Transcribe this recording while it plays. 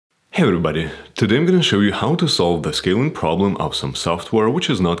Hey everybody, today I'm gonna show you how to solve the scaling problem of some software which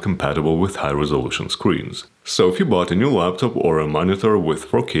is not compatible with high-resolution screens. So if you bought a new laptop or a monitor with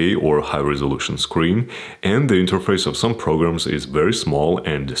 4K or high-resolution screen and the interface of some programs is very small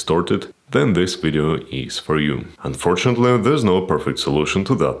and distorted, then this video is for you. Unfortunately, there's no perfect solution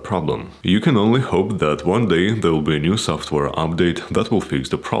to that problem. You can only hope that one day there will be a new software update that will fix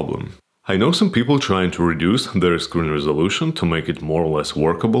the problem. I know some people trying to reduce their screen resolution to make it more or less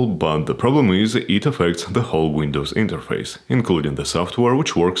workable, but the problem is it affects the whole Windows interface, including the software,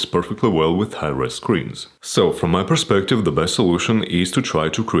 which works perfectly well with high-res screens. So, from my perspective, the best solution is to try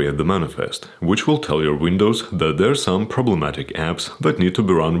to create the manifest, which will tell your Windows that there are some problematic apps that need to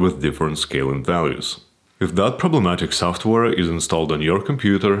be run with different scaling values. If that problematic software is installed on your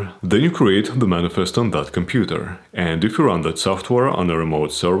computer, then you create the manifest on that computer. And if you run that software on a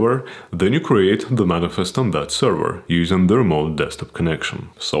remote server, then you create the manifest on that server using the remote desktop connection.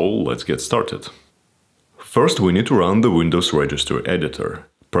 So let's get started. First, we need to run the Windows Registry Editor.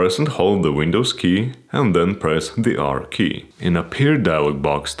 Press and hold the Windows key and then press the R key. In a Appear dialog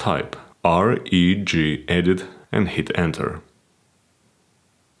box, type regedit and hit Enter.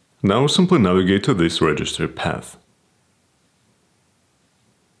 Now simply navigate to this registry path.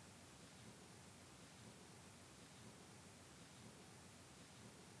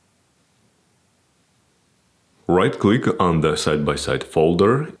 Right-click on the side-by-side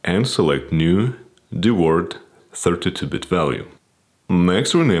folder and select New, DWORD, 32-bit value.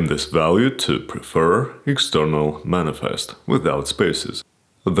 Next, rename this value to Prefer External Manifest without spaces.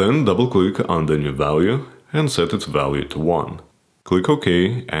 Then double-click on the new value and set its value to 1. Click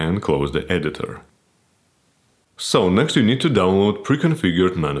OK and close the editor. So next you need to download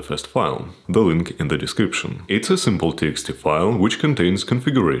pre-configured manifest file, the link in the description. It's a simple TXT file which contains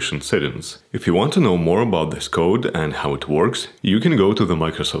configuration settings. If you want to know more about this code and how it works, you can go to the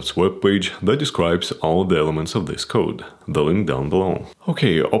Microsoft's webpage that describes all the elements of this code, the link down below.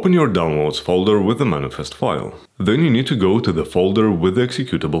 Okay, open your downloads folder with the manifest file. Then you need to go to the folder with the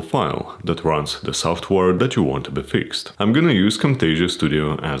executable file that runs the software that you want to be fixed. I'm gonna use Camtasia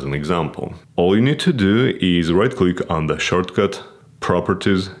Studio as an example. All you need to do is right-click on the shortcut,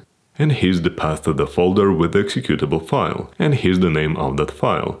 Properties, and here's the path to the folder with the executable file, and here's the name of that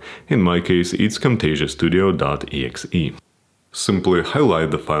file. In my case, it's camtasiastudio.exe. Simply highlight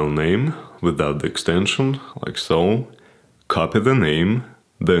the file name without the extension, like so, copy the name,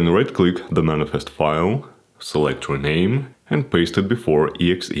 then right-click the manifest file, select Rename, and paste it before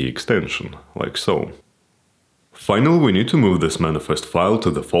exe extension, like so. Finally, we need to move this manifest file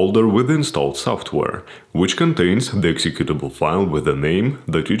to the folder with the installed software, which contains the executable file with the name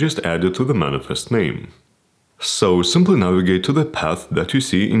that you just added to the manifest name. So simply navigate to the path that you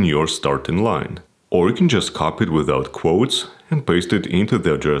see in your starting line, or you can just copy it without quotes and paste it into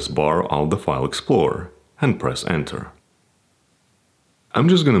the address bar of the File Explorer, and press Enter. I'm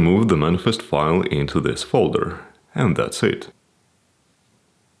just gonna move the manifest file into this folder, and that's it.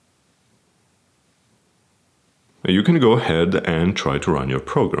 You can go ahead and try to run your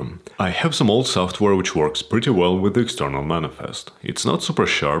program. I have some old software which works pretty well with the external manifest. It's not super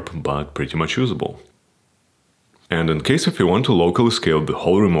sharp, but pretty much usable. And in case if you want to locally scale the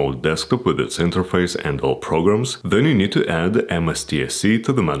whole remote desktop with its interface and all programs, then you need to add mstsc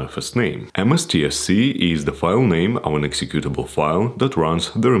to the manifest name. mstsc is the file name of an executable file that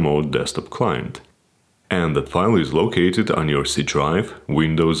runs the remote desktop client. And that file is located on your C drive,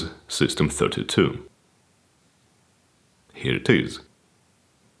 Windows System 32. Here it is.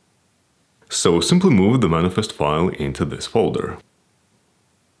 So simply move the manifest file into this folder.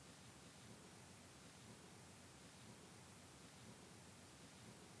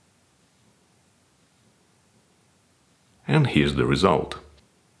 And here's the result.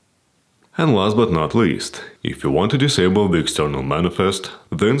 And last but not least, if you want to disable the external manifest,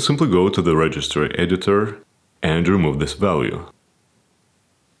 then simply go to the registry editor and remove this value.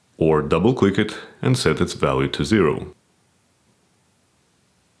 Or double-click it and set its value to 0.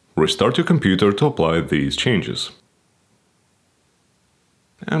 Restart your computer to apply these changes.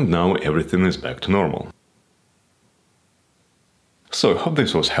 And now everything is back to normal. So I hope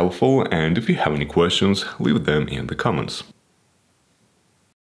this was helpful, and if you have any questions, leave them in the comments.